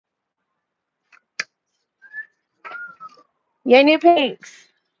Yay, new pinks.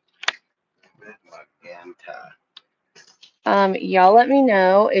 Magenta. Y'all let me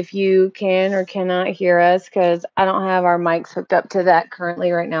know if you can or cannot hear us because I don't have our mics hooked up to that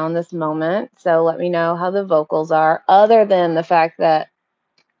currently right now in this moment. So let me know how the vocals are, other than the fact that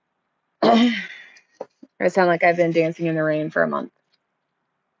I sound like I've been dancing in the rain for a month.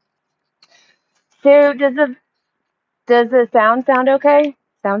 So does the sound okay?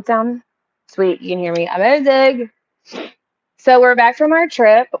 Sound sweet. You can hear me. I'm amazing. So we're back from our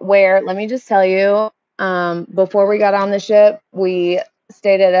trip where, let me just tell you, before we got on the ship, we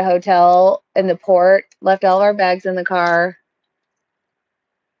stayed at a hotel in the port, left all of our bags in the car,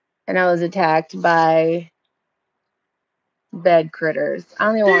 and I was attacked by bed critters. I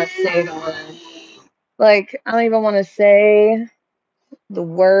don't even want to say the word. Like, I don't even want to say the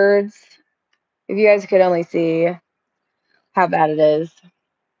words. If you guys could only see how bad it is.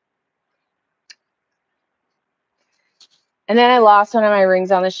 And then I lost one of my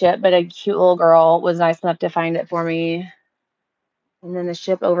rings on the ship, but a cute little girl was nice enough to find it for me. And then the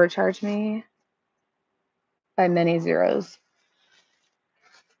ship overcharged me by many zeros.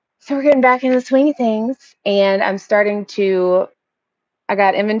 So we're getting back into the swing of things, and I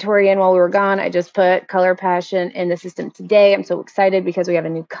got inventory in while we were gone. I just put Color Passion in the system today. I'm so excited because we have a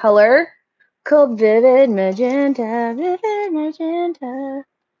new color called Vivid Magenta. Vivid Magenta.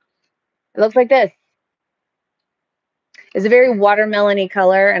 It looks like this. It's a very watermelon-y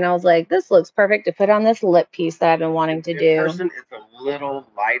color, and I was like, this looks perfect to put on this lip piece that I've been wanting to do. In person, it's a little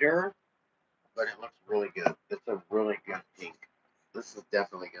lighter, but it looks really good. It's a really good pink. This is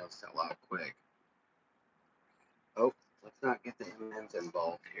definitely going to sell out quick. Oh, let's not get the M&Ms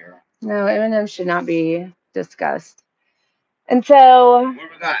involved here. No, M&Ms should not be discussed. And so What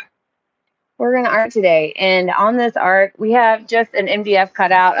we got? We're going to art today. And on this art, we have just an MDF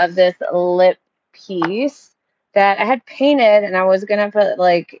cutout of this lip piece that I had painted, and I was going to put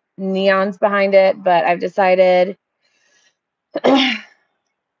like neons behind it, but I've decided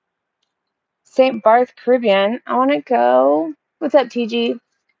St. Barth Caribbean. I want to go. What's up, TG?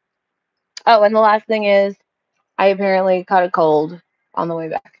 Oh, and the last thing is I apparently caught a cold on the way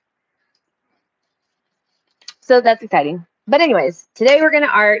back. So that's exciting. But anyways, today we're going to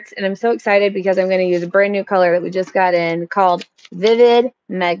art, and I'm so excited because I'm going to use a brand new color that we just got in called Vivid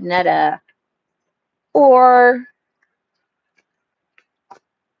Magenta, or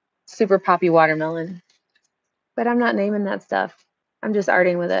Super Poppy Watermelon. But I'm not naming that stuff. I'm just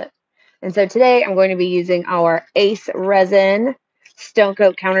arting with it. And so today I'm going to be using our Ace Resin Stone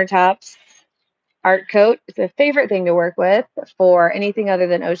Coat Countertops art coat. It's a favorite thing to work with for anything other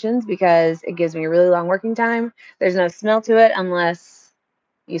than oceans because it gives me a really long working time. There's no smell to it unless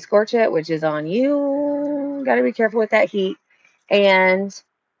you scorch it, which is on you. Got to be careful with that heat. And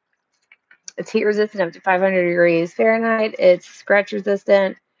it's heat resistant up to 500 degrees Fahrenheit. It's scratch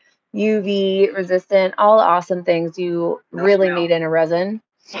resistant, UV resistant, all the awesome things you really need in a resin.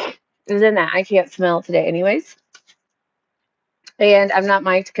 Is in that. I can't smell today anyways. And I'm not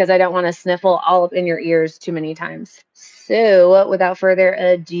mic'd because I don't want to sniffle all up in your ears too many times. So without further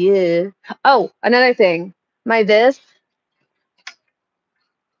ado. Oh, another thing. My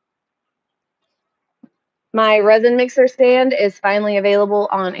resin mixer stand is finally available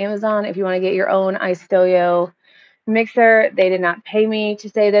on Amazon if you want to get your own Istoyo mixer. They did not pay me to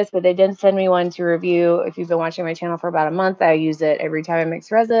say this, but they did send me one to review. If you've been watching my channel for about a month, I use it every time I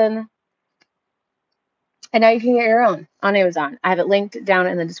mix resin. And now you can get your own on Amazon. I have it linked down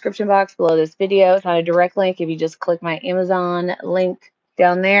in the description box below this video. It's not a direct link. If you just click my Amazon link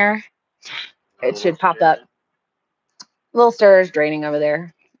down there, it should pop up. Little stir is draining over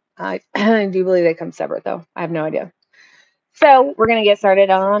there. I do believe they come separate, though. I have no idea. So we're going to get started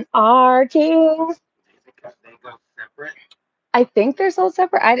on arting. They go separate? I think they're sold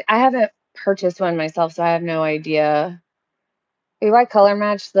separate. I haven't purchased one myself, so I have no idea. If I color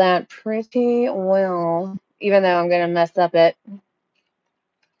match that pretty well, even though I'm going to mess up it.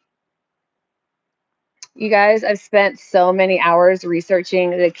 You guys, I've spent so many hours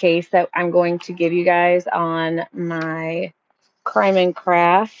researching the case that I'm going to give you guys on my Crime and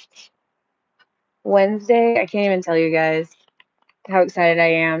Craft Wednesday. I can't even tell you guys how excited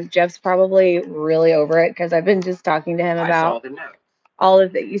I am. Jeff's probably really over it because I've been just talking to him about all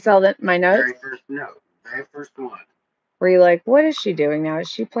of it. You saw my notes? Very first note. Very first one. Were you like, what is she doing now? Is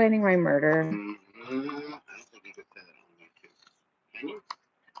she planning my murder? I don't think you could say that on YouTube. Can you?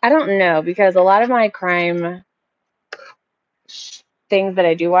 I don't know, because a lot of my crime things that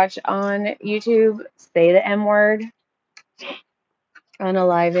I do watch on YouTube say the M word.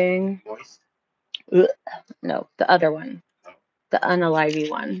 Unaliving. Voice? No, the other one. The unaliving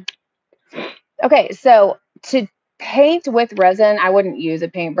one. Okay, so Paint with resin, I wouldn't use a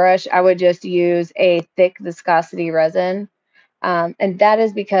paintbrush. I would just use a thick viscosity resin. And that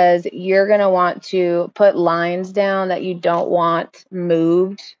is because you're going to want to put lines down that you don't want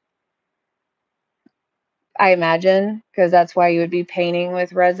moved, I imagine, because that's why you would be painting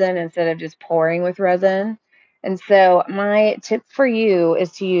with resin instead of just pouring with resin. And so my tip for you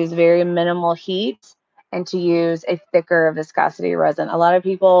is to use very minimal heat and to use a thicker viscosity resin. A lot of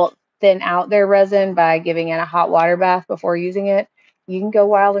people thin out their resin by giving it a hot water bath before using it. You can go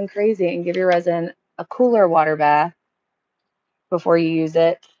wild and crazy and give your resin a cooler water bath before you use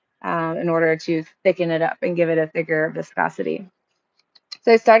it in order to thicken it up and give it a thicker viscosity.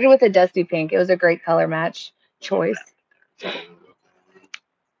 So I started with a dusty pink. It was a great color match choice.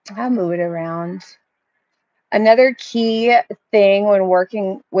 I'll move it around. Another key thing when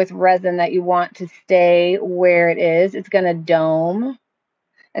working with resin that you want to stay where it is, it's going to dome.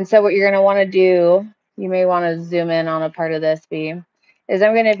 And so what you're going to want to do, you may want to zoom in on a part of this, B, is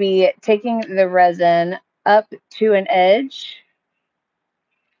I'm going to be taking the resin up to an edge.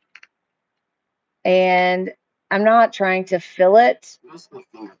 And I'm not trying to fill it.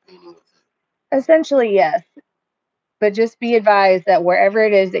 Essentially, yes. But just be advised that wherever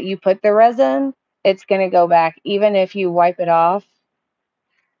it is that you put the resin, it's going to go back. Even if you wipe it off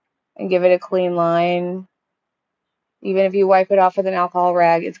and give it a clean line, even if you wipe it off with an alcohol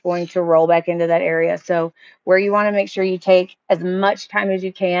rag, it's going to roll back into that area. So where you want to make sure you take as much time as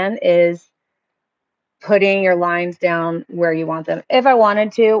you can is putting your lines down where you want them. If I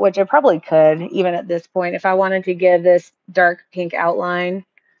wanted to, which I probably could, even at this point, if I wanted to give this dark pink outline,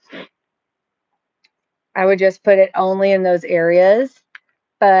 I would just put it only in those areas.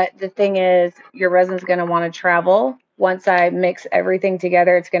 But the thing is, your resin's going to want to travel. Once I mix everything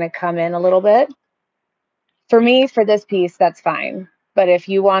together, it's going to come in a little bit. For me, for this piece, that's fine. But if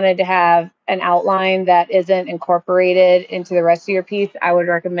you wanted to have an outline that isn't incorporated into the rest of your piece, I would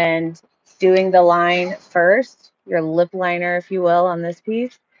recommend doing the line first, your lip liner, if you will, on this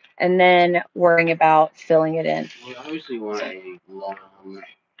piece, and then worrying about filling it in. We obviously want a long.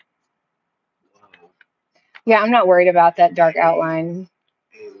 Yeah, I'm not worried about that dark outline.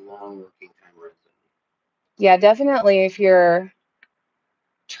 A long working time resin. Yeah, definitely if you're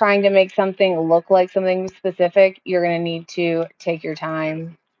trying to make something look like something specific, you're going to need to take your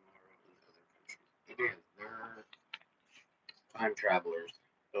time. They're time travelers,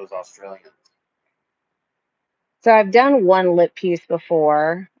 those Australians. So I've done one lip piece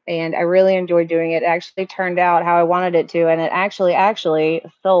before, and I really enjoyed doing it. It actually turned out how I wanted it to, and it actually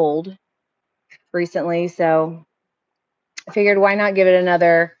sold recently. So I figured why not give it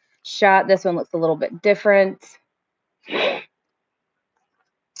another shot. This one looks a little bit different.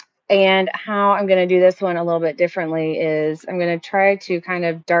 And how I'm going to do this one a little bit differently is I'm going to try to kind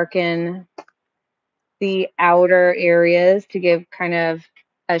of darken the outer areas to give kind of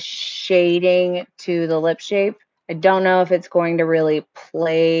a shading to the lip shape. I don't know if it's going to really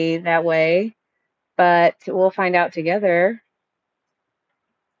play that way, but we'll find out together.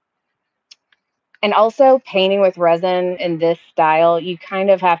 And also painting with resin in this style, you kind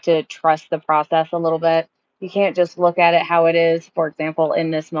of have to trust the process a little bit. You can't just look at it how it is, for example, in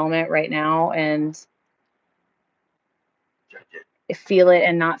this moment right now and feel it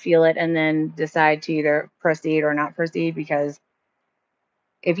and not feel it and then decide to either proceed or not proceed, because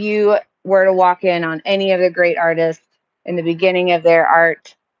if you were to walk in on any of the great artists in the beginning of their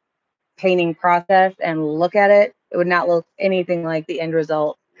art painting process and look at it, it would not look anything like the end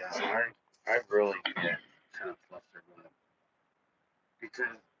result. Yeah, I really get kind of flustered with it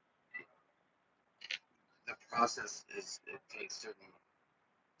because the process is, it takes certain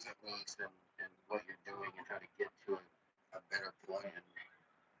techniques and what you're doing and how to get to a better point. And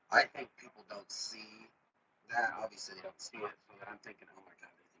I think people don't see that. Obviously, they don't see it. So I'm thinking, oh my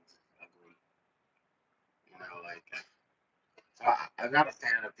god, this is ugly. You know, like, so I'm not a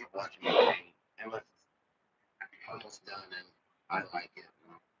fan of people watching me paint unless it's almost done and I like it.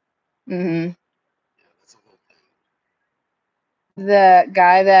 Mm-hmm. Yeah, that's a whole thing. The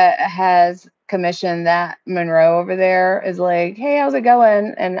guy that has commissioned that Monroe over there is like, hey, how's it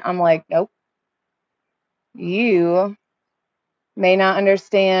going? And I'm like, nope, you may not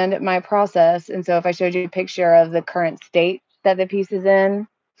understand my process. And so if I showed you a picture of the current state that the piece is in,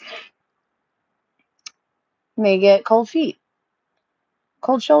 you may get cold feet,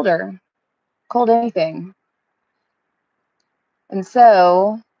 cold shoulder, cold anything. And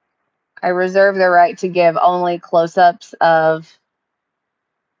so I reserve the right to give only close-ups of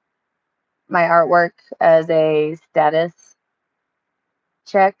my artwork as a status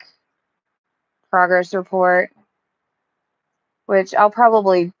check, progress report, which I'll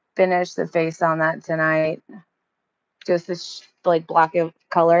probably finish the face on that tonight. just this like block of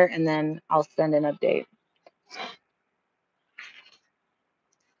color, and then I'll send an update.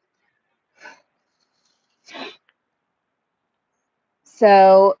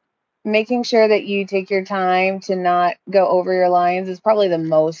 So making sure that you take your time to not go over your lines is probably the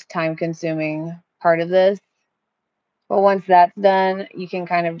most time consuming part of this. But once that's done, you can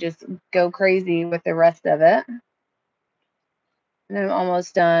kind of just go crazy with the rest of it. And I'm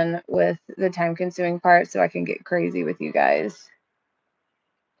almost done with the time consuming part, so I can get crazy with you guys.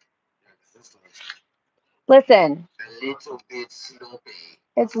 Listen. A little bit sloppy.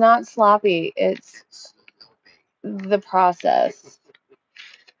 It's not sloppy. It's the process.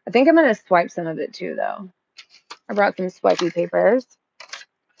 I think I'm going to swipe some of it too, though. I brought some swipey papers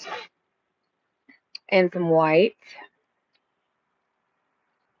and some white.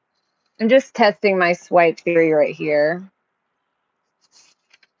 I'm just testing my swipe theory right here.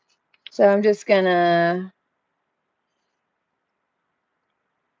 So I'm just going to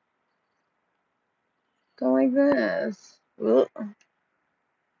go like this. Ooh.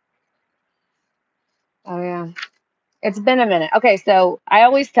 Oh, yeah. It's been a minute. Okay, so I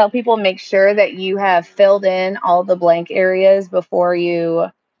always tell people make sure that you have filled in all the blank areas before you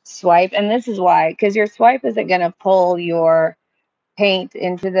swipe. And this is why, because your swipe isn't going to pull your paint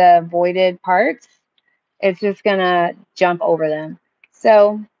into the voided parts. It's just going to jump over them.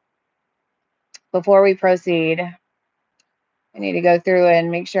 So before we proceed, I need to go through and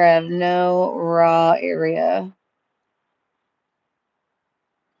make sure I have no raw area.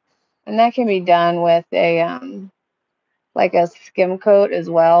 And that can be done with a like a skim coat as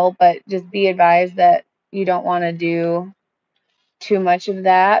well, but just be advised that you don't want to do too much of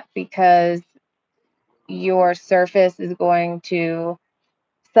that because your surface is going to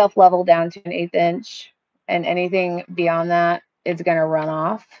self-level down to an 1/8 inch, and anything beyond that is going to run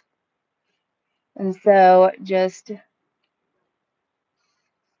off. And so just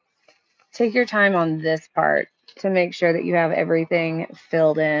take your time on this part to make sure that you have everything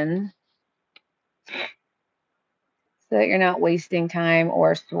filled in so that you're not wasting time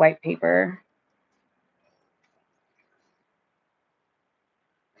or swipe paper.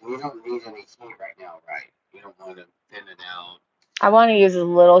 You don't need any heat right now, right? You don't want to thin it out. I want to use as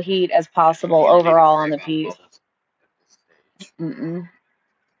little heat as possible overall on the piece. Mm-mm.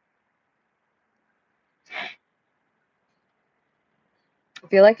 I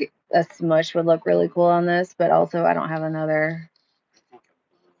feel like a smush would look really cool on this, but also I don't have another.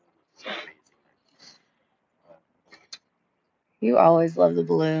 You always love the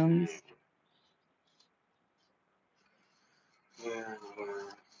balloons.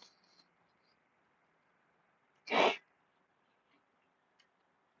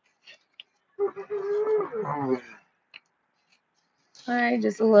 All right,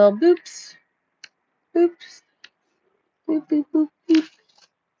 just a little boops. Boops. Boop, boop, boop, boop.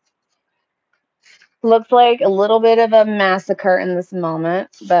 Looks like a little bit of a massacre in this moment,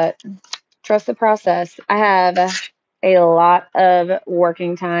 but trust the process. I have a lot of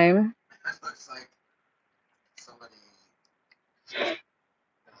working time. That looks like somebody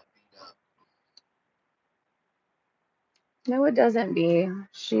got beat up. No, it doesn't, B.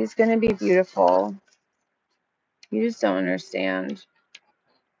 She's going to be beautiful. You just don't understand.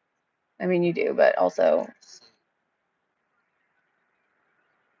 I mean, you do, but also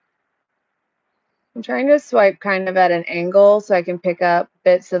I'm trying to swipe kind of at an angle so I can pick up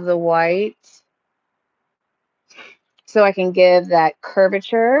bits of the white so I can give that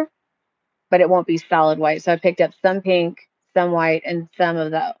curvature, but it won't be solid white. So I picked up some pink, some white, and some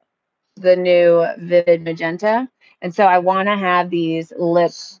of the new vivid magenta. And so I want to have these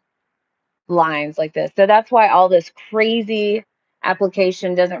lip lines like this. So that's why all this crazy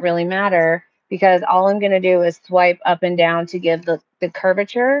application doesn't really matter, because all I'm going to do is swipe up and down to give the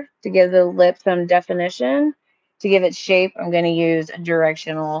curvature, to give the lip some definition, to give it shape. I'm going to use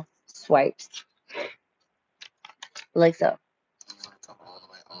directional swipes like so.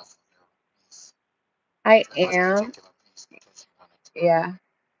 I am. Yeah.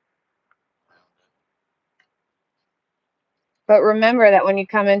 But remember that when you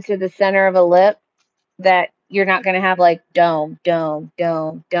come into the center of a lip, that you're not going to have like dome, dome,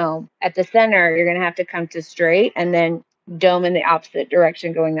 dome, dome. At the center, you're going to have to come to straight and then dome in the opposite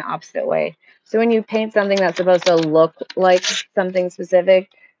direction, going the opposite way. So when you paint something that's supposed to look like something specific,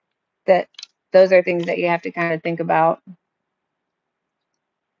 that those are things that you have to kind of think about.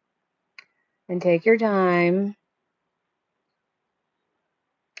 And take your time.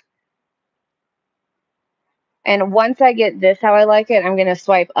 And once I get this how I like it, I'm going to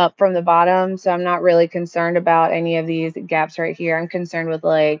swipe up from the bottom. So I'm not really concerned about any of these gaps right here. I'm concerned with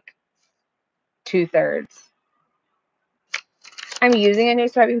like 2/3. I'm using a new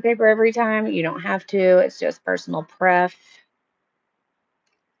swiping paper every time. You don't have to. It's just personal pref.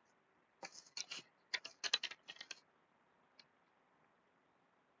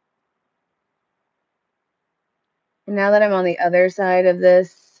 And now that I'm on the other side of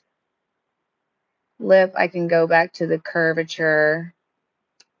this lip, I can go back to the curvature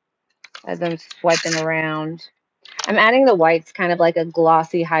as I'm swiping around. I'm adding the whites, kind of like a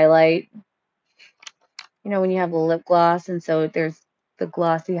glossy highlight. You know, when you have lip gloss, and so there's the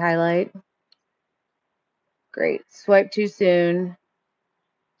glossy highlight. Great. Swipe too soon.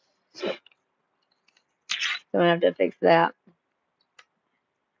 Don't have to fix that.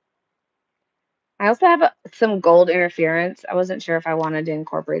 I also have some gold interference. I wasn't sure if I wanted to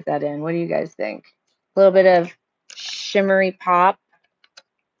incorporate that in. What do you guys think? A little bit of shimmery pop.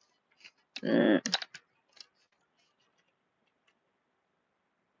 And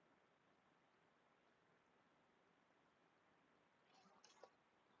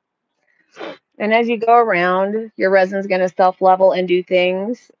as you go around, your resin's going to self-level and do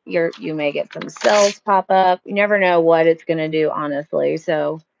things. You may get some cells pop up. You never know what it's going to do, honestly.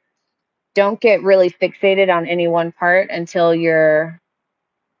 So don't get really fixated on any one part until you're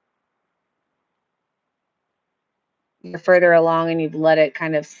further along and you've let it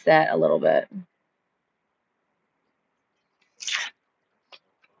kind of set a little bit.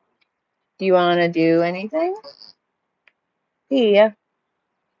 Do you want to do anything? Yeah.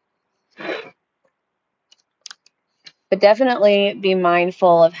 But definitely be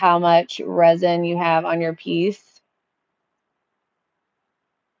mindful of how much resin you have on your piece.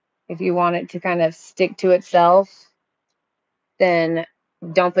 If you want it to kind of stick to itself, then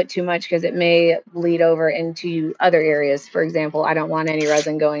don't put too much because it may bleed over into other areas. For example, I don't want any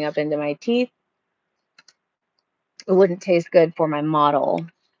resin going up into my teeth. It wouldn't taste good for my model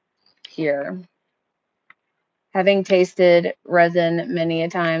here. Having tasted resin many a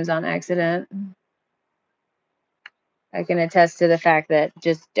times on accident, I can attest to the fact that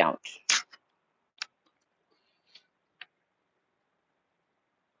just don't.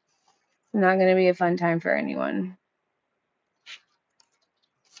 It's not going to be a fun time for anyone.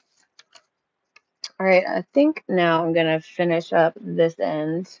 All right, I think now I'm going to finish up this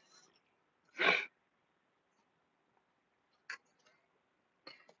end.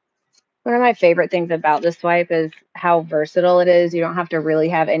 One of my favorite things about this swipe is how versatile it is. You don't have to really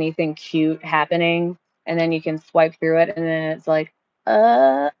have anything cute happening, and then you can swipe through it, and then it's like,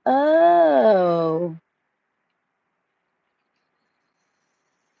 oh.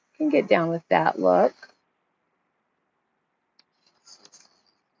 Can get down with that look.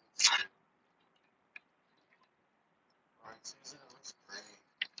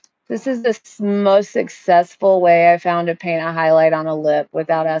 This is the most successful way I found to paint a highlight on a lip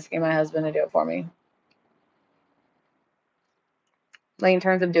without asking my husband to do it for me. Like in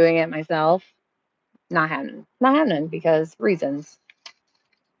terms of doing it myself, not happening. Not happening because reasons.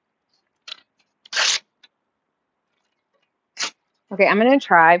 Okay, I'm going to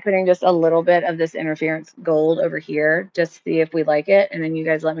try putting just a little bit of this interference gold over here, just to see if we like it, and then you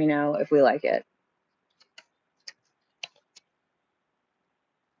guys let me know if we like it.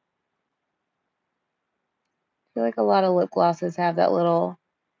 I feel like a lot of lip glosses have that little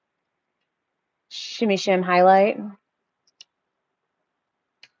shimmy shim highlight.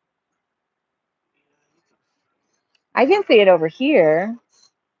 I can see it over here.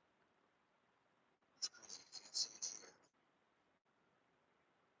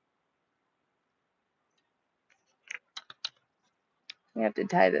 We have to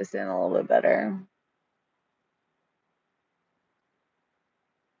tie this in a little bit better.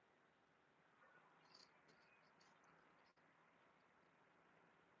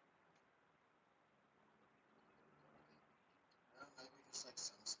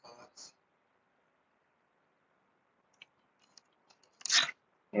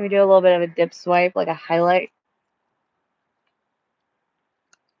 Maybe do a little bit of a dip swipe, like a highlight.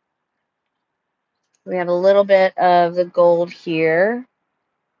 We have a little bit of the gold here.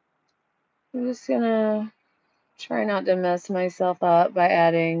 I'm just gonna try not to mess myself up by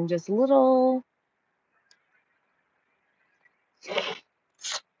adding just little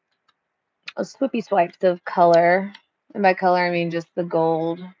swoopy swipes of color. And by color, I mean just the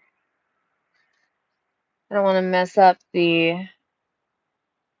gold. I don't want to mess up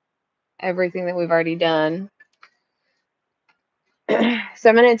everything that we've already done. So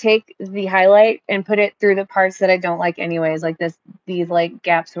I'm going to take the highlight and put it through the parts that I don't like anyways, like these like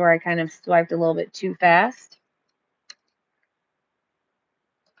gaps where I kind of swiped a little bit too fast.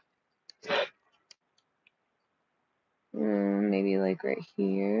 Maybe like right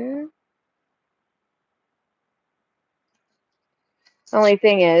here. Only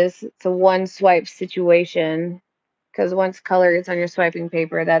thing is, it's a one swipe situation because once color gets on your swiping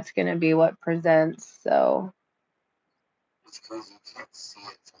paper, that's going to be what presents. So It's because you can't see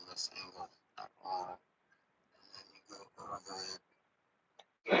it from this angle at all. And then you go over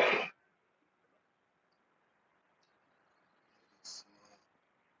it.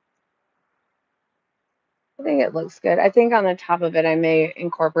 I think it looks good. I think on the top of it, I may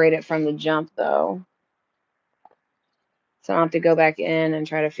incorporate it from the jump though. So I don't have to go back in and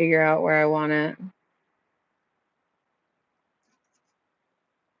try to figure out where I want it.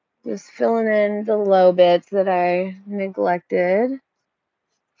 Just filling in the low bits that I neglected.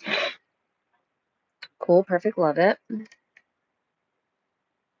 Cool, perfect, love it. All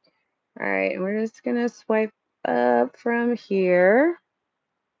right, we're just gonna swipe up from here.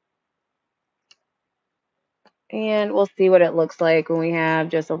 And we'll see what it looks like when we have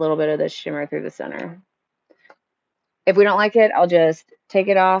just a little bit of this shimmer through the center. If we don't like it, I'll just take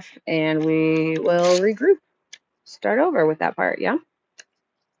it off and we will regroup. Start over with that part, yeah?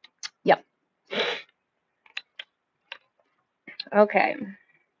 Yep. Okay.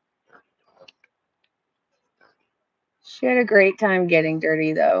 She had a great time getting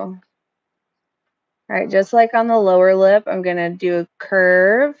dirty though. All right, just like on the lower lip, I'm gonna do a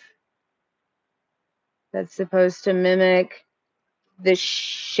curve that's supposed to mimic the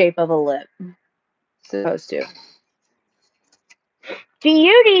shape of a lip. Supposed to.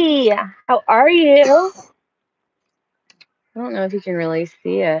 Beauty! How are you? I don't know if you can really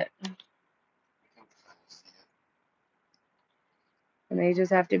see it. It may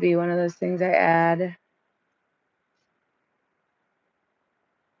just have to be one of those things I add.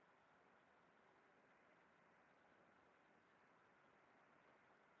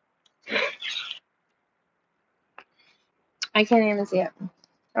 I can't even see it.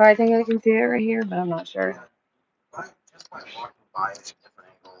 Oh, I think I can see it right here, but I'm not sure. Just by walking by at a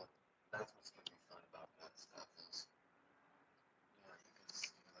different angle, that's what's gonna be fun about that stuff is, you can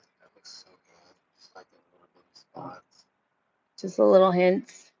see like that looks so good. Just like in little bitty spots. Just a little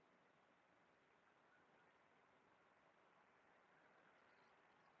hints.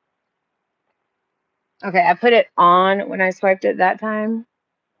 Okay, I put it on when I swiped it that time.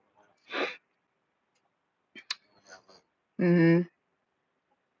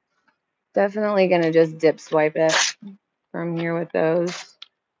 Definitely gonna just dip swipe it from here with those.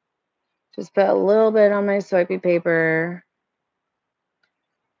 Just put a little bit on my swipey paper.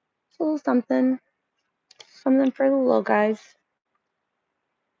 Just a little something. Something for the little guys.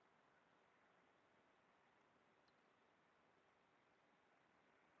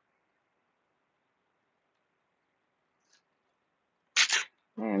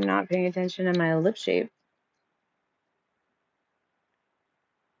 I am not paying attention to my lip shape.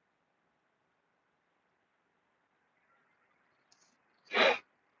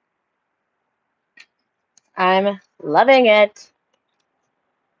 I'm loving it.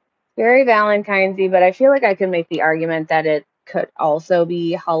 Very Valentine's-y, but I feel like I could make the argument that it could also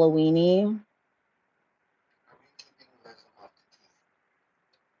be Halloween-y.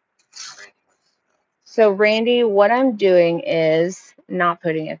 So Randy, what I'm doing is not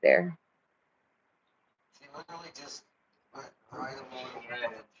putting it there. She literally just went right along the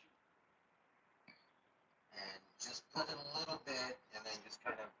edge and just put a little bit and then just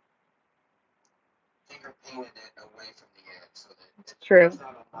kind of finger painted it away from the edge so that it True. does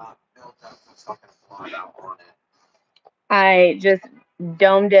not build up so it's not going to blot out on it. I just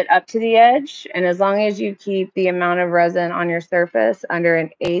domed it up to the edge, and as long as you keep the amount of resin on your surface under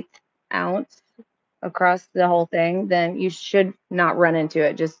an 1/8 ounce across the whole thing, then you should not run into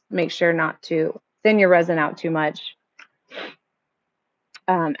it. Just make sure not to thin your resin out too much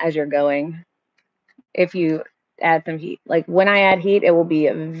as you're going. If you add some heat, like when I add heat, it will be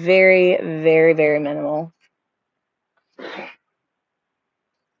very, very, very minimal.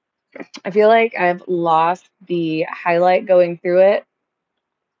 I feel like I've lost the highlight going through it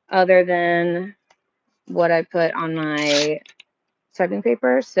other than what I put on my swiping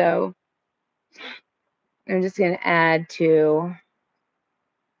paper. So I'm just going to add to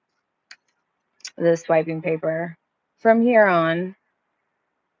the swiping paper from here on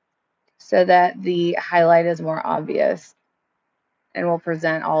so that the highlight is more obvious and will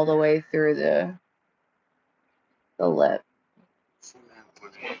present all the way through the lip.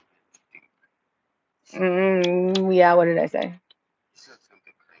 Yeah, what did I say?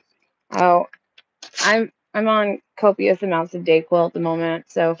 Oh, I'm on copious amounts of Dayquil at the moment,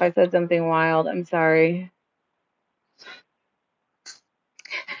 so if I said something wild, I'm sorry.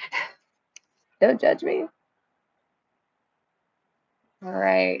 Don't judge me. All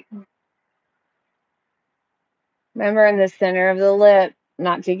right. I'm Remember in the center of the lip,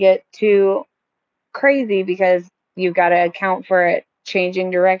 not to get too crazy because you've got to account for it changing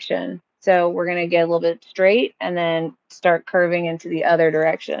direction. So we're going to get a little bit straight and then start curving into the other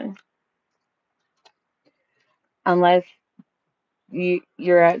direction. Unless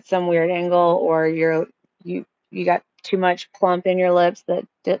you're at some weird angle or you got too much plump in your lips that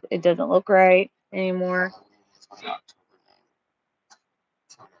it doesn't look right anymore.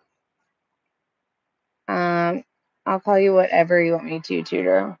 I'll call you whatever you want me to,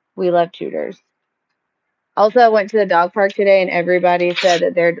 Tutor. We love tutors. Also, I went to the dog park today and everybody said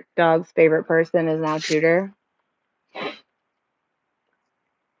that their dog's favorite person is now Tutor.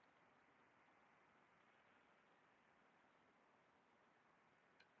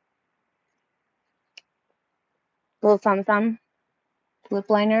 Little Sum lip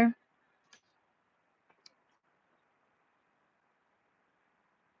liner.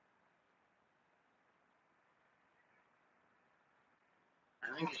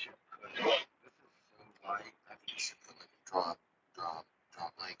 I think you should put, this is so light, I think you should put like a drop,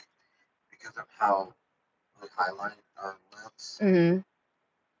 like, because of how we highlight our lips. Mm-hmm.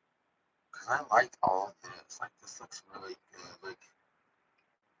 Because I like all of this. Like, this looks really good. Like,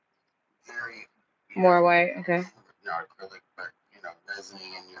 very, More white, okay. Not acrylic, but, resin,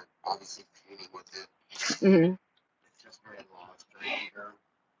 and you're obviously painting with it. Mm-hmm. It's just very long, straight here.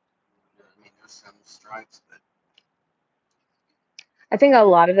 I mean, there's some stripes, but I think a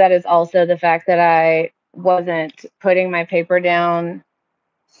lot of that is also the fact that I wasn't putting my paper down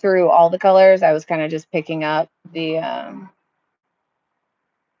through all the colors. I was kind of just picking up the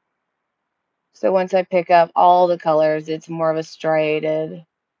so once I pick up all the colors, it's more of a striated.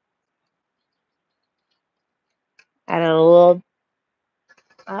 Added a little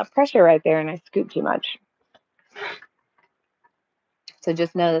pressure right there and I scooped too much. So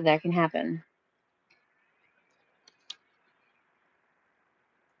just know that that can happen.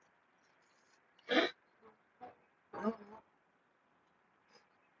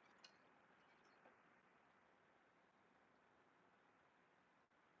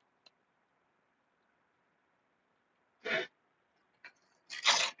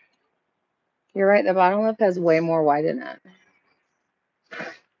 You're right, the bottom lip has way more white in it.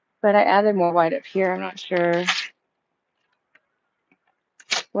 But I added more white up here. I'm not sure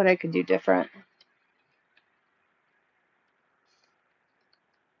what I could do different.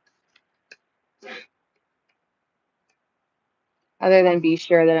 Other than be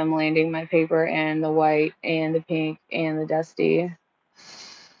sure that I'm landing my paper and the white and the pink and the dusty.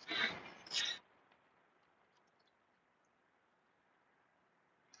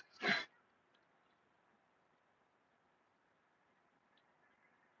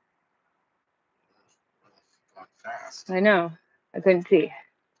 fast. I know. I couldn't see.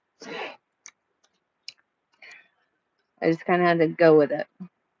 I just kind of had to go with it.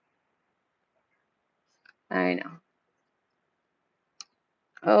 I know.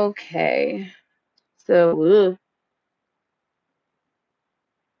 Okay. So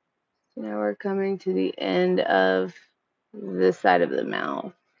now we're coming to the end of this side of the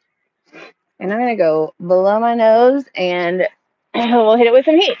mouth. And I'm going to go below my nose and we'll hit it with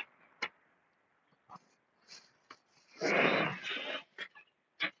some heat.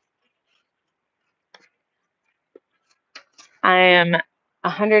 I am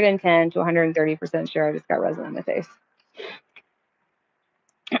 110 to 130% sure I just got resin on my face.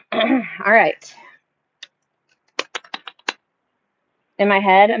 All right. In my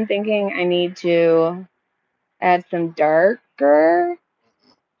head, I'm thinking I need to add some darker.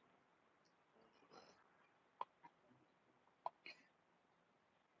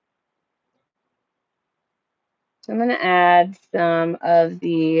 So I'm going to add some of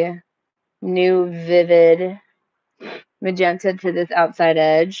the new Vivid magenta to this outside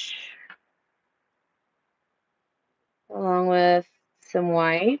edge, along with some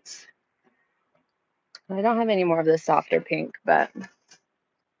white. I don't have any more of the softer pink, but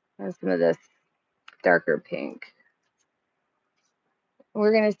I have some of this darker pink.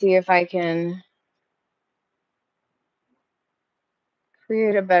 We're going to see if I can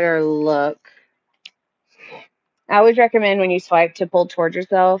create a better look. I always recommend when you swipe to pull towards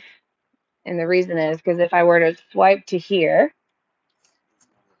yourself. And the reason is because if I were to swipe to here,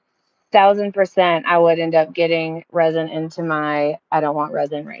 1000% I would end up getting resin into my I don't want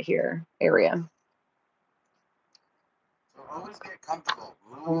resin right here area. So always get comfortable.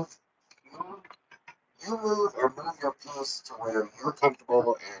 Move your piece to where you're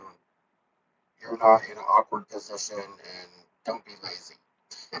comfortable and you're not in an awkward position, and don't be lazy.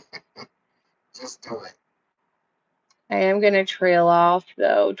 Just do it. I am going to trail off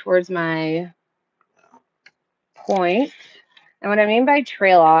though towards my point. And what I mean by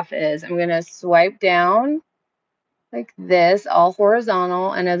trail off is I'm going to swipe down like this, all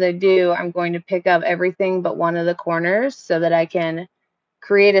horizontal. And as I do, I'm going to pick up everything but one of the corners so that I can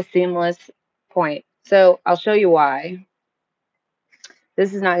create a seamless point. So I'll show you why.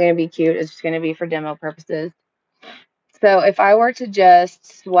 This is not going to be cute. It's just going to be for demo purposes. So if I were to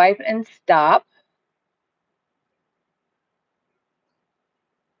just swipe and stop,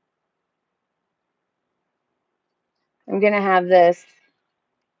 I'm going to have this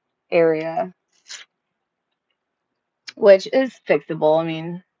area, which is fixable. I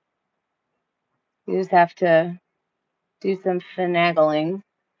mean, you just have to do some finagling.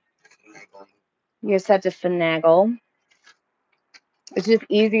 You just have to finagle. It's just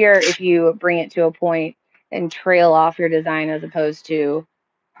easier if you bring it to a point and trail off your design as opposed to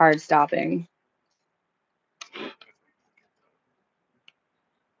hard stopping.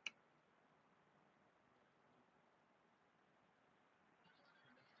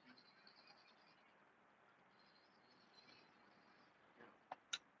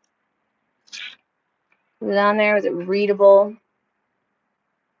 Was it on there? Was it readable?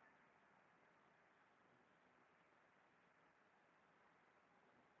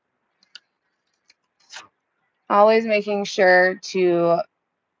 Always making sure to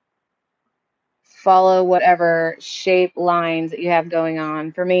follow whatever shape lines that you have going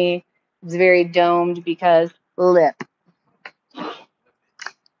on. For me, it's very domed because lippy,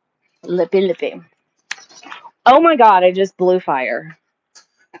 lippy. Oh my God, I just blew fire.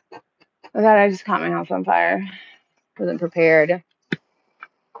 Oh God, I just caught my house on fire. Wasn't prepared.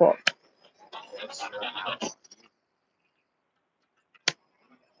 Cool.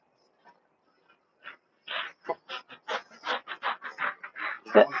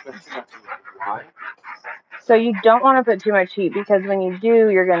 So you don't want to put too much heat because when you do,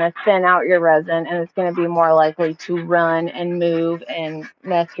 you're going to thin out your resin and it's going to be more likely to run and move and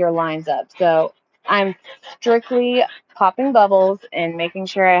mess your lines up. So I'm strictly popping bubbles and making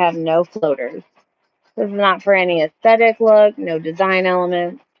sure I have no floaters. This is not for any aesthetic look, no design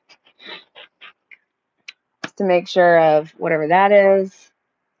elements. Just to make sure of whatever that is.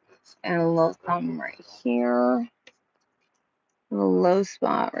 And a little something right here. A little low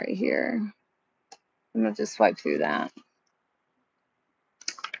spot right here. I'm going to just swipe through that.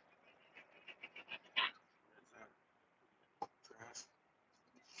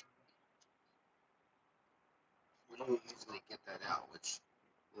 We don't usually get that out, which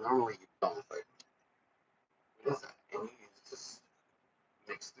normally you don't, but what is that? And you just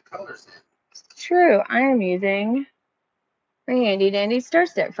mix the colors in. True. I am using a handy dandy stir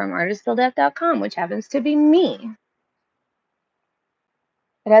stick from artisttildeath.com, which happens to be me.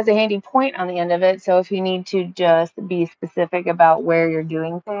 It has a handy point on the end of it, so if you need to just be specific about where you're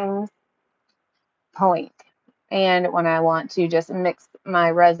doing things, point. And when I want to just mix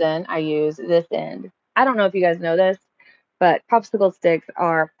my resin, I use this end. I don't know if you guys know this, but popsicle sticks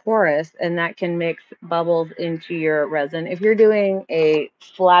are porous and that can mix bubbles into your resin. If you're doing a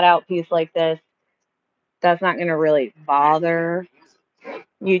flat out piece like this, that's not going to really bother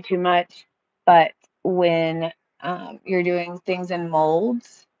you too much. But when you're doing things in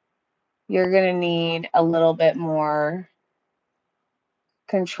molds, you're going to need a little bit more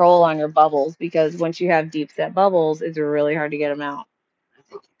control on your bubbles because once you have deep set bubbles, it's really hard to get them out. I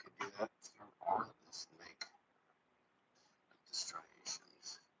think you could do that through all of this and make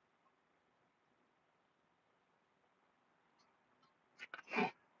striations.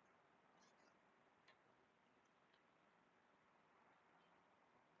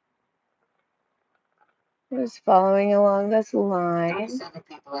 Just following along this line. 7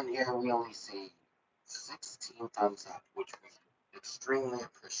 people in here, we only see 16 thumbs up, which we extremely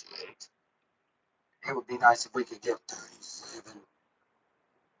appreciate. It would be nice if we could get 37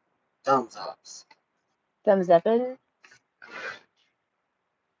 thumbs ups. Thumbs up it.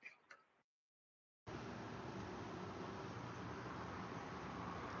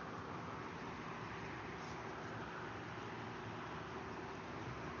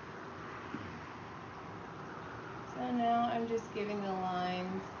 So now I'm just giving the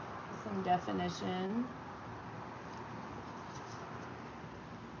lines some definition.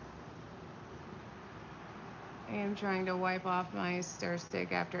 I am trying to wipe off my stir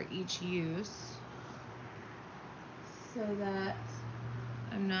stick after each use so that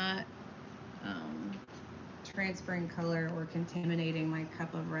I'm not transferring color or contaminating my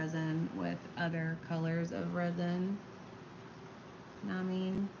cup of resin with other colors of resin. Know what I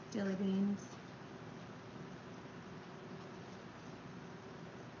mean? Jelly beans.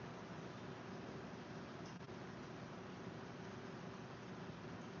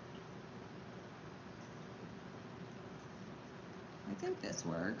 think this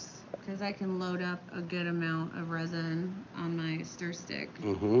works because I can load up a good amount of resin on my stir stick.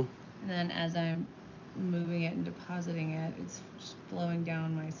 Mm-hmm. And then as I'm moving it and depositing it, it's just flowing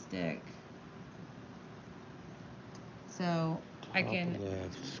down my stick. So I can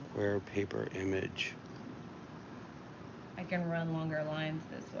left, square paper image. I can run longer lines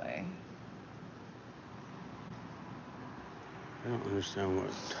this way. I don't understand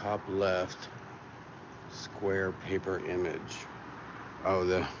what top left, square paper image. Oh,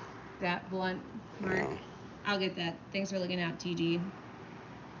 that blunt mark. Yeah. I'll get that. Thanks for looking out, TG.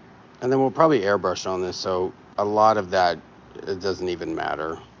 And then we'll probably airbrush on this, so a lot of that, it doesn't even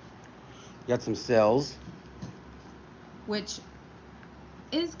matter. Got some cells. Which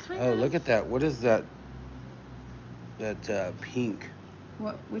is kind of... Oh, look at that. What is that? That pink.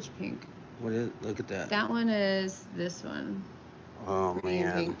 Which pink? What is? Look at that. That one is this one. Oh, Green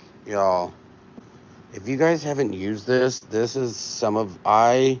man. pink. Y'all, if you guys haven't used this, this is some of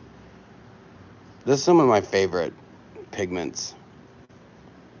my favorite pigments.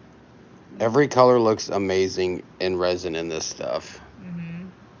 Every color looks amazing in resin in this stuff. Mm-hmm.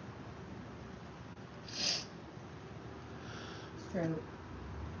 It's true.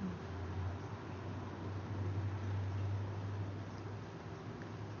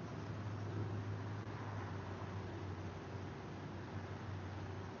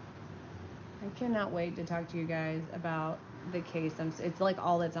 I cannot wait to talk to you guys about the case. It's like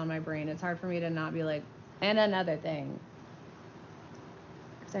all that's on my brain. It's hard for me to not be like, and another thing.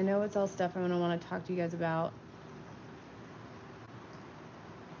 Because I know it's all stuff I'm going to want to talk to you guys about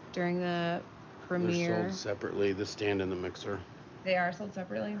during the premiere. They're sold separately, the stand and the mixer. They are sold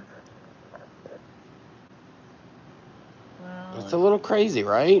separately? Well, It's a little crazy,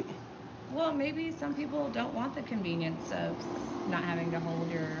 right? Well, maybe some people don't want the convenience of not having to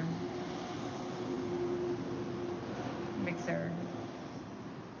hold your mixer.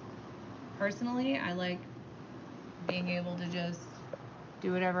 Personally, I like being able to just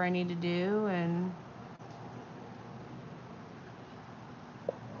do whatever I need to do and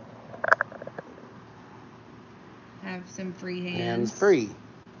have some free hands. Hands free.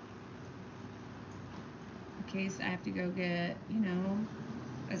 In case I have to go get,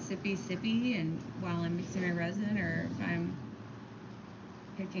 a sippy and while I'm mixing my resin, or if I'm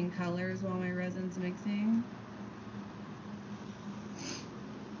picking colors while my resin's mixing.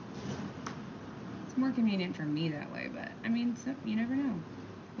 It's more convenient for me that way, but I mean, you never know.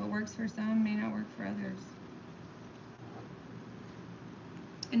 What works for some may not work for others.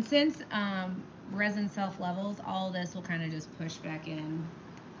 And since resin self-levels, all of this will kind of just push back in.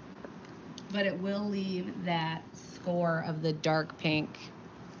 But it will leave that score of the dark pink.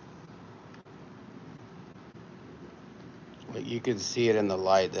 Well, you could see it in the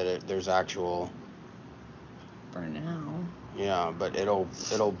light that there's actual... For now. Yeah, but it'll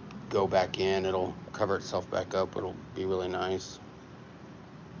go back in. It'll cover itself back up. It'll be really nice.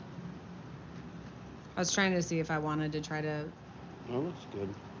 I was trying to see if I wanted to try to... Oh, looks good.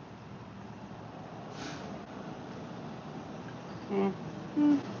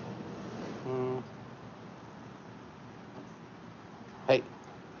 Hey.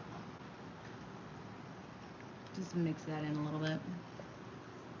 Just mix that in a little bit.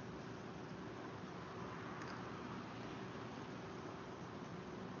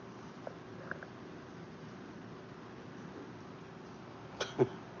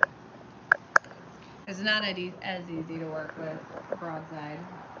 It's not as easy to work with broadside.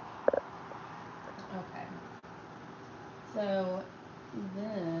 Okay. So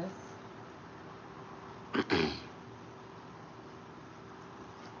this...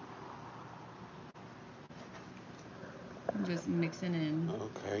 I'm just mixing in.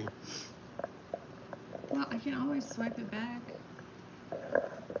 Okay. Well, I can always swipe it back. Oh,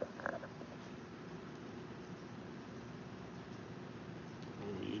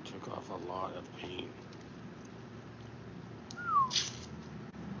 you took off a lot of paint.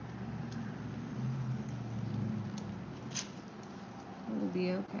 It'll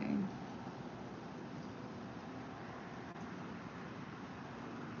be okay.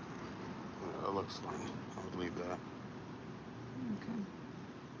 That looks fine. I would leave that. Okay.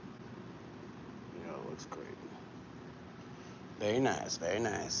 Yeah, it looks great. Very nice, very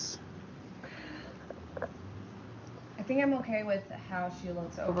nice. I think I'm okay with how she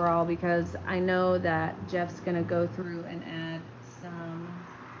looks overall because I know that Jeff's going to go through and add some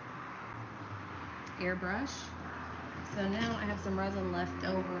airbrush. So now I have some resin left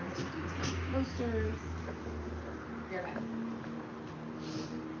over to do some posters. Be right back.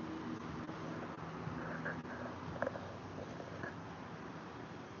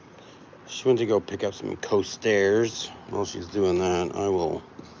 She went to go pick up some coasters. While she's doing that, I will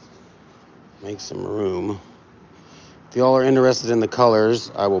make some room. If y'all are interested in the colors,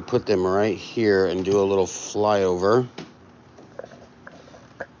 I will put them right here and do a little flyover.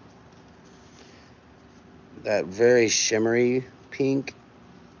 That very shimmery pink,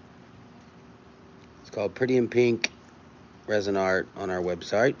 it's called Pretty in Pink Resin Art on our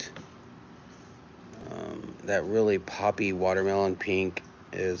website. That really poppy watermelon pink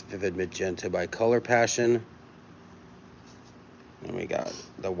is Vivid Magenta by Color Passion. And we got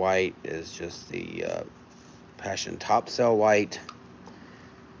the white is just the Passion Top Cell White.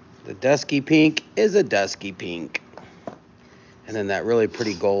 The dusky pink is a dusky pink. And then that really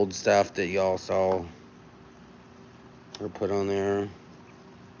pretty gold stuff that y'all saw her put on there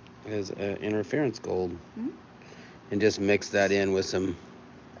is interference gold. Mm-hmm. And just mix that in with some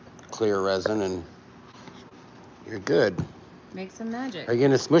clear resin and you're good. Make some magic. Are you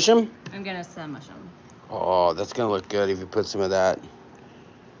gonna smush them? I'm gonna smush them. Oh, that's gonna look good if you put some of that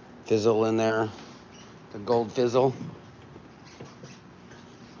fizzle in there. The gold fizzle.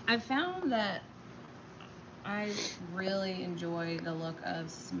 I found that I really enjoy the look of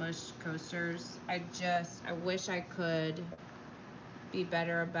smushed coasters. I wish I could be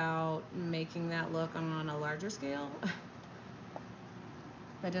better about making that look on a larger scale.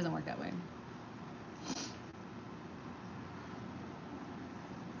 But it doesn't work that way.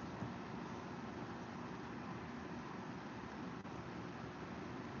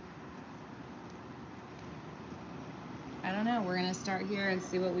 I don't know. We're going to start here and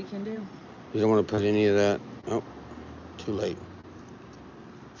see what we can do. You don't want to put any of that. Oh, too late.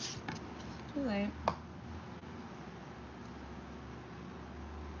 Too late.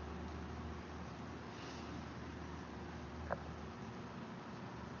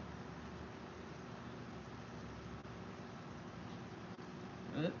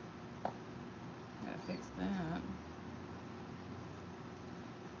 Oop. Gotta fix that.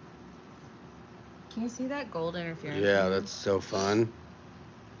 Can you see that gold interference? Yeah, that's so fun.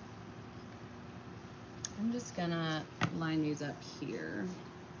 I'm just gonna line these up here.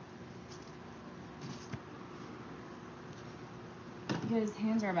 His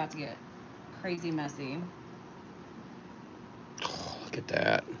hands are about to get crazy messy. Oh, look at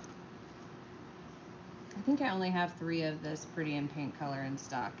that. I think I only have 3 of this Pretty in Pink color in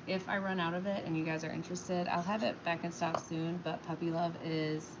stock. If I run out of it and you guys are interested, I'll have it back in stock soon, but Puppy Love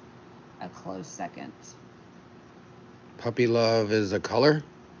is a close second. Puppy Love is a color?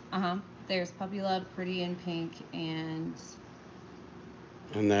 Uh-huh. There's Puppy Love, Pretty in Pink, and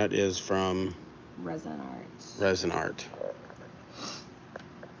that is from Resin Art. Resin Art.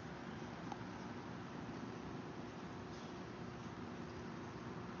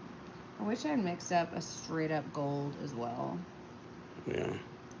 I wish I'd mixed up a straight up gold as well. Yeah.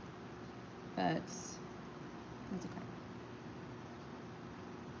 But it's okay.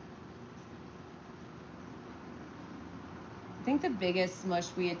 I think the biggest smush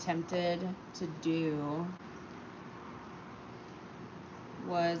we attempted to do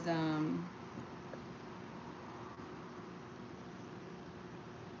was I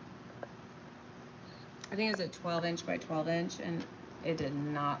think it was a 12-inch by 12-inch, and it did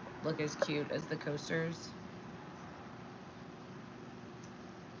not look as cute as the coasters.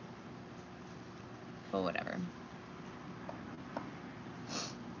 But whatever.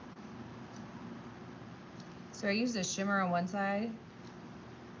 So I used a shimmer on one side,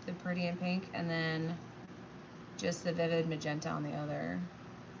 the Pretty in Pink, and then just the Vivid Magenta on the other.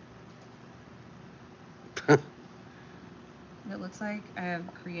 It looks like I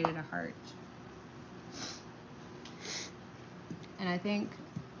have created a heart. And I think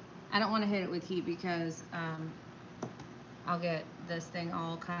I don't want to hit it with heat because I'll get this thing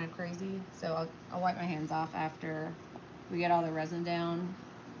all kind of crazy. So I'll wipe my hands off after we get all the resin down.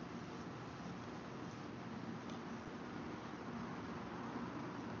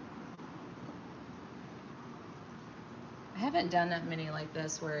 I haven't done that many like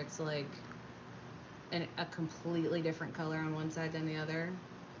this where it's like a completely different color on one side than the other.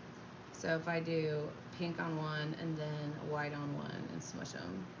 So if I do pink on one and then white on one and smush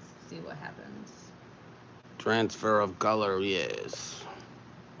them, see what happens. Transfer of color, yes.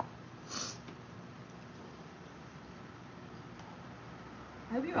 I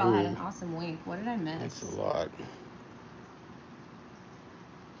hope you all had an awesome week. What did I miss? That's a lot.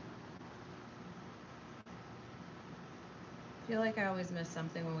 I feel like I always miss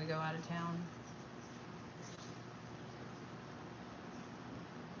something when we go out of town.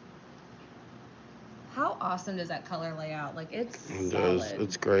 How awesome does that color lay out? Like, it's solid. Does.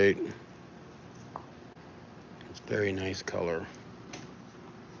 It's great. It's very nice color.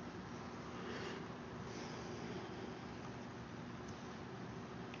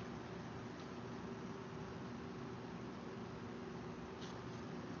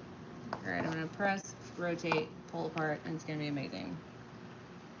 All right, I'm gonna press, rotate, pull apart, and it's gonna be amazing.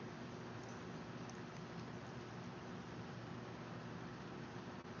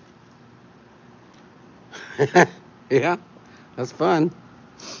 Yeah, that's fun.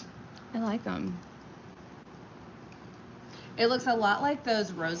 I like them. It looks a lot like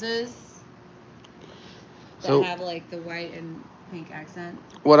those roses that So have like the white and pink accent.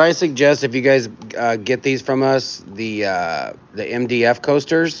 what I suggest, if you guys get these from us, the MDF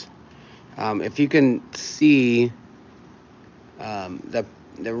coasters, if you can see, the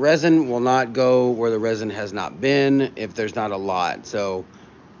resin will not go where the resin has not been if there's not a lot. So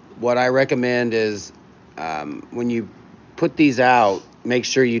what I recommend is, when you put these out, make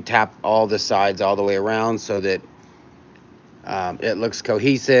sure you tap all the sides all the way around so that it looks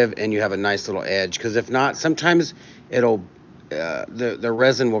cohesive and you have a nice little edge. Because if not, sometimes it'll the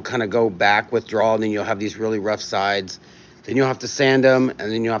resin will kind of go back, withdraw, and then you'll have these really rough sides. Then you'll have to sand them, and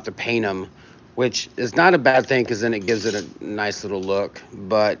then you'll have to paint them, which is not a bad thing because then it gives it a nice little look.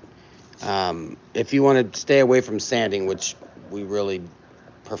 But if you want to stay away from sanding, which we really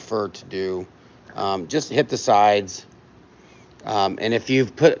prefer to do, just hit the sides. And if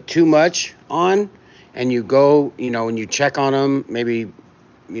you've put too much on and you go, and you check on them, maybe,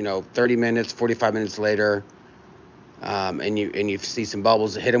 30 minutes, 45 minutes later, and you see some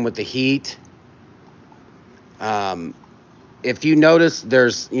bubbles, hit them with the heat. If you notice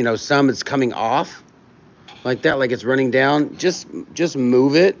there's, some it's coming off like that, like it's running down, just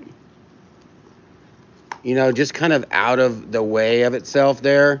move it, just kind of out of the way of itself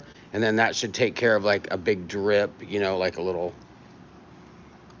there. And then that should take care of like a big drip, like a little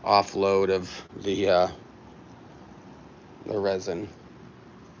offload of the resin.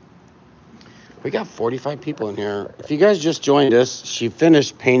 We got 45 people in here. If you guys just joined us, she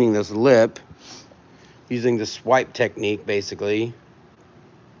finished painting this lip using the swipe technique, basically.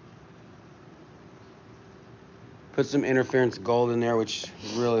 Put some interference gold in there, which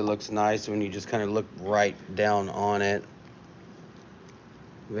really looks nice when you just kind of look right down on it.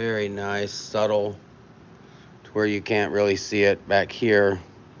 Very nice, subtle, to where you can't really see it back here,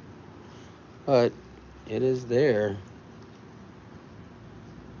 but it is there.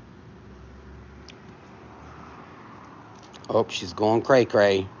 Oh, she's going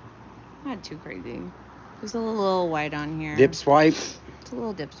cray-cray. Not too crazy. There's a little white on here. Dip swipe. It's a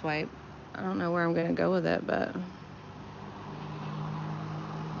little dip swipe. I don't know where I'm gonna go with it, but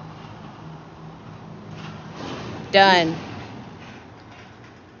done.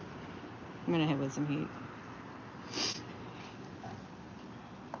 I'm gonna hit with some heat.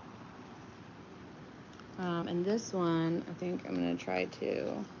 And this one, I think I'm gonna try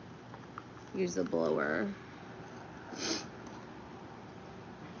to use the blower.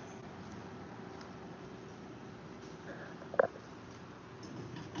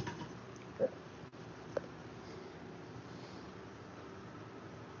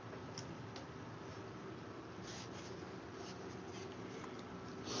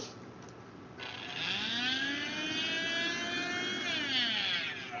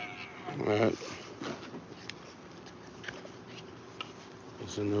 Right.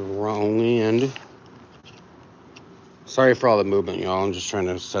 It's in the wrong end. Sorry for all the movement, y'all. I'm just trying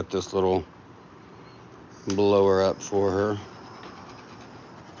to set this little blower up for her.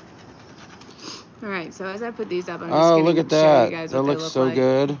 All right, so as I put these up, I'm just gonna look at show that. you guys That what they looks look so like.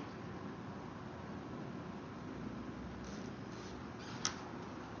 good.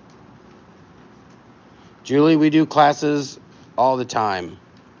 Julie, we do classes all the time.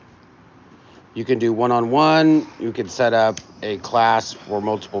 You can do one-on-one. You can set up a class for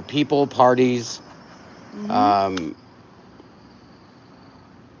multiple people, parties.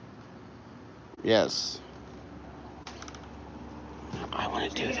 Yes. I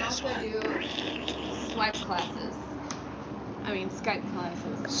want to do this one. Do swipe classes. I mean, Skype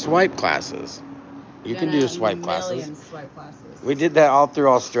classes. Swipe classes. You can do swipe classes. Swipe classes. We did that all through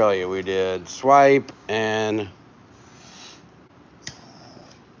Australia. We did swipe and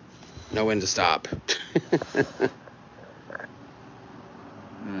know when to stop.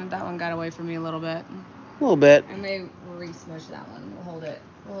 That one got away from me a little bit. A little bit. I may re-smush that one. We'll hold it.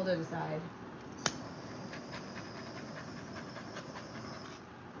 We'll hold it aside.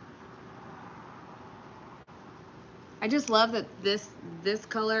 I just love that this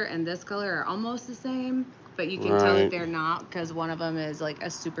color and this color are almost the same, but you can tell that they're not because one of them is like a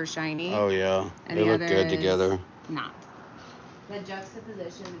super shiny. Oh yeah, and they the look other good is together. Not. The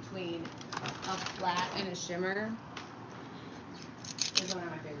juxtaposition between a flat and a shimmer is one of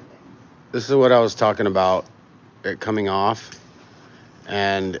my favorite things. This is what I was talking about, it coming off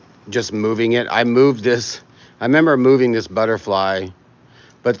and just moving it. I remember moving this butterfly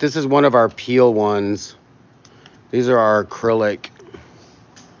But this is one of our peel ones. These are our acrylic.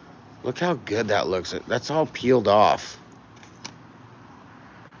 Look how good that looks. That's all peeled off.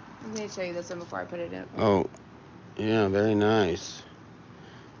 I'm going to show you this one before I put it in. Oh, yeah, very nice.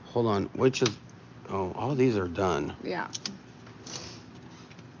 Hold on, which is, oh, all these are done. Yeah.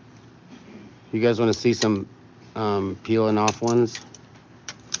 You guys want to see some peeling off ones?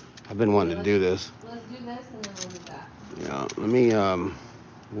 I've been wanting to do this. Let's do this and then we'll do that. Yeah, let me,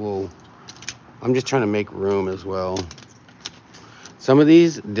 whoa. I'm just trying to make room as well. Some of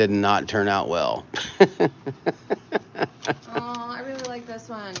these did not turn out well. Oh, I really like this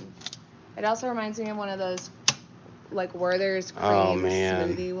one. It also reminds me of one of those, like, Werther's cream Oh,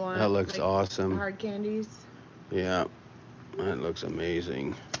 man, smoothie one. that looks like, awesome. Hard candies. Yeah, that looks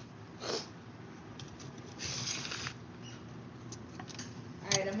amazing.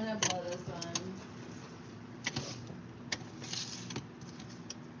 All right, I'm going to blow this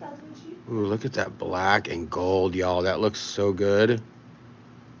one. Ooh, look at that black and gold, y'all. That looks so good.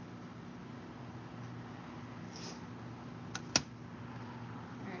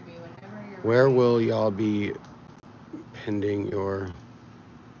 Where will y'all be pending your,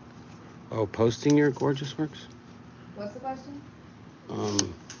 posting your gorgeous works? What's the question?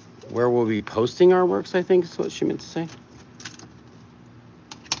 Where we'll be posting our works, I think is what she meant to say.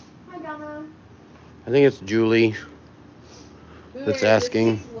 Hi, Donna. I think it's Julie that's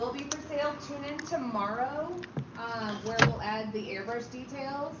asking. This piece will be for sale. Tune in tomorrow, where we'll add the airbrush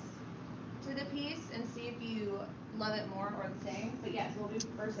details to the piece and see if you love it more or the same. But yes, we'll be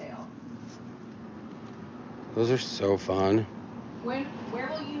for sale. Those are so fun. Where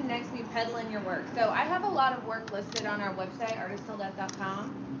will you next be peddling your work? So I have a lot of work listed on our website,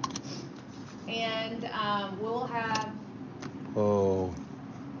 artistilldeath.com. And we'll have, Oh,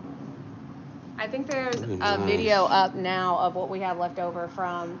 I think there's really a nice video up now of what we have left over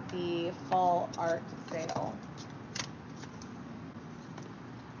from the fall art sale.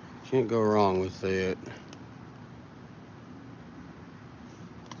 Can't go wrong with it.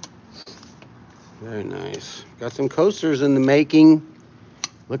 Very nice. Got some coasters in the making.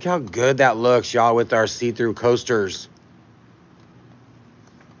 Look how good that looks, y'all, with our see-through coasters.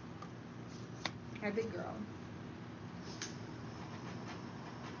 Hi, big girl.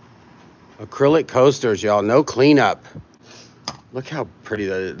 Acrylic coasters, y'all. No cleanup. Look how pretty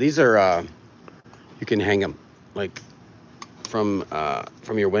that is. These are, you can hang them, like, from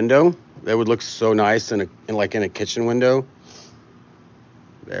your window. They would look so nice in a kitchen window.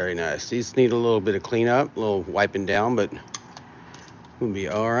 Very nice. These need a little bit of cleanup, a little wiping down, but we'll be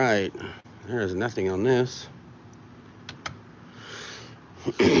all right. There's nothing on this.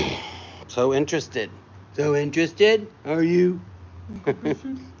 So interested. So interested? Are you?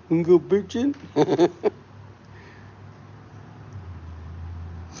 Go bitchin'.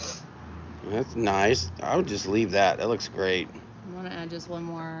 That's nice. I would just leave that. That looks great. I want to add just one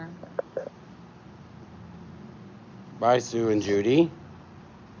more. Bye, Sue and Judy.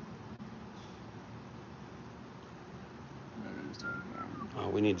 Oh,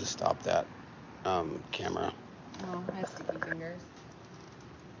 we need to stop that camera. Oh, I have sticky fingers.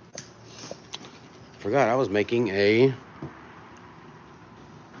 Forgot I was making a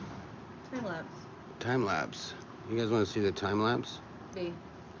Time lapse. time lapse. You guys want to see the time lapse? B.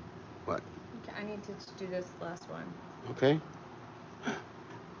 What? Okay, I need to do this last one. Okay.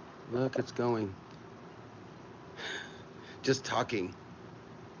 Look, it's going. Just talking.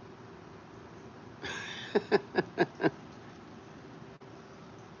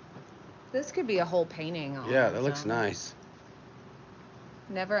 This could be a whole painting. Yeah, that looks nice.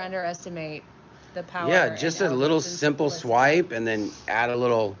 Never underestimate the power. Yeah, just a little simple swipe and then add a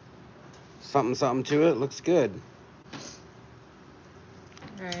little something to it. Looks good.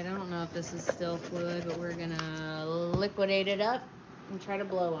 All right, I don't know if this is still fluid, but we're gonna liquidate it up and try to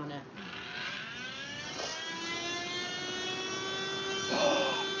blow on it.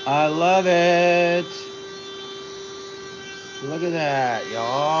 I love it. Look at that,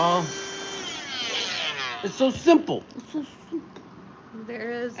 y'all. It's so simple. It's so simple.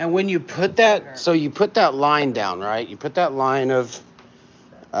 There is. And when you put that, so you put that line down, right? You put that line of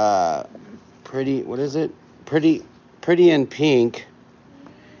pretty, what is it? Pretty in pink.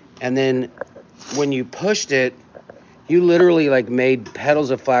 And then when you pushed it, you literally like made petals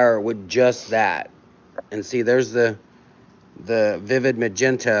of flower with just that. And see, there's the vivid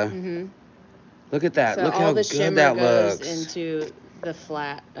magenta. Mm-hmm. Look at that. So look all how the good shimmer that goes looks. into the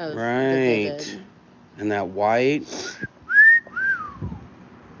flat of the Right. vivid. And that white.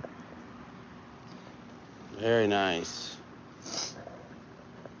 Very nice.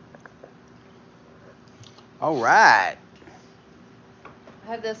 All right.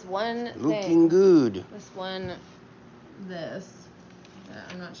 had this one Looking thing. good. This one, this.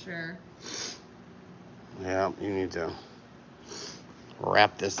 I'm not sure. Yeah, you need to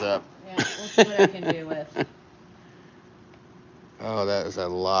wrap this up. Yeah, we'll see what I can do with. Oh, that is a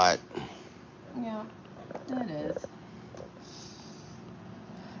lot. Yeah, it is.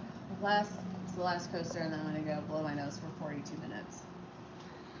 It's the last coaster, and then I'm gonna go blow my nose for 42 minutes.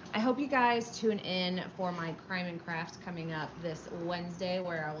 I hope you guys tune in for my Crime and Crafts coming up this Wednesday,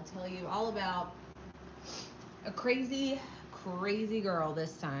 where I will tell you all about a crazy girl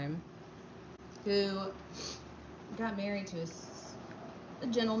this time who got married to a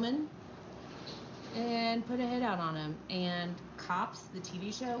gentleman and put a hit out on him. And Cops, the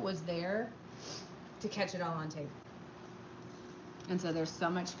TV show, was there to catch it all on tape. And so there's so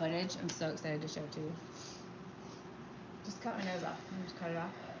much footage. I'm so excited to show it to you. Just cut my nose off. Can you just cut it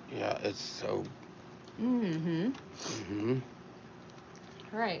off? Yeah, it's so. All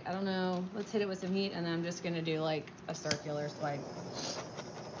right, I don't know. Let's hit it with some heat, and then I'm just gonna do like a circular swipe.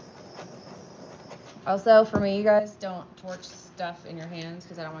 Also, for me, you guys, don't torch stuff in your hands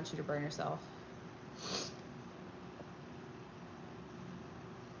because I don't want you to burn yourself.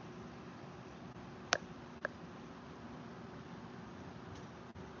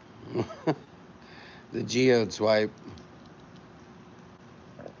 The geode swipe.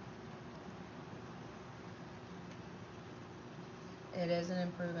 It is an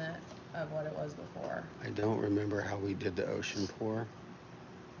improvement of what it was before. I don't remember how we did the ocean pour.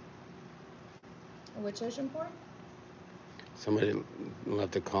 Which ocean pour? Somebody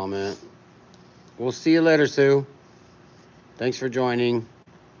left a comment. We'll see you later, Sue. Thanks for joining.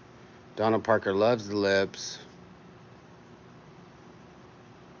 Donna Parker loves the lips.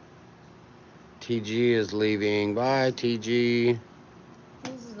 TG is leaving. Bye, TG.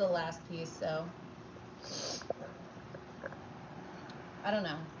 This is the last piece, so I don't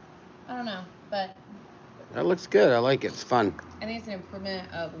know, but That looks good. I like it. It's fun. I think it's an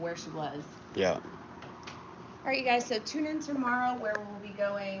improvement of where she was. Yeah. All right, you guys, so tune in tomorrow where we'll be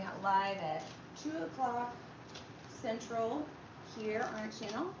going live at 2 o'clock Central here on our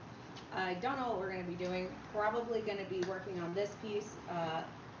channel. I don't know what we're going to be doing. Probably going to be working on this piece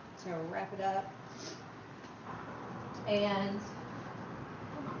to wrap it up. And,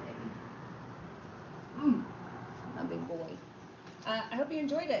 come on, baby. A big boy. I hope you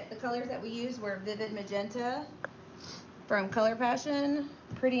enjoyed it. The colors that we used were Vivid Magenta from Color Passion,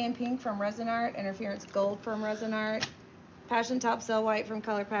 Pretty in Pink from Resin Art, Interference Gold from Resin Art, Passion Top Cell White from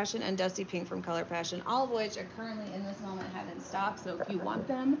Color Passion, and Dusty Pink from Color Passion, all of which are currently in this moment have in stock. So if you want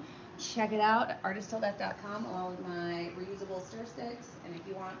them, check it out at artistilldeath.com along with my reusable stir sticks. And if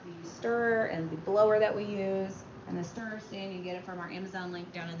you want the stirrer and the blower that we use and the stirrer stand, you get it from our Amazon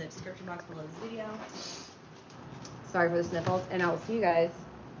link down in the description box below this video. Sorry for the sniffles, and I will see you guys.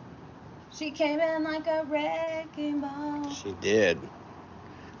 She came in like a wrecking ball. She did.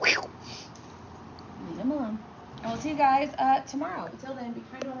 Leave them alone. And we'll see you guys tomorrow. Until then, be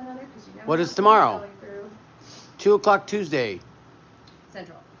kind to one another because you never know What is what's tomorrow? going through 2 o'clock Tuesday.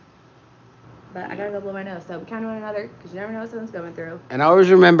 Central. But I gotta go blow my nose, so be kind to one another because you never know what someone's going through. And always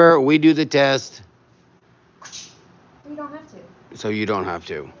remember, we do the test, You don't have to. so you don't have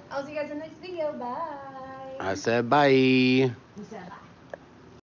to. I'll see you guys in the next video. Bye. I said bye. You said bye.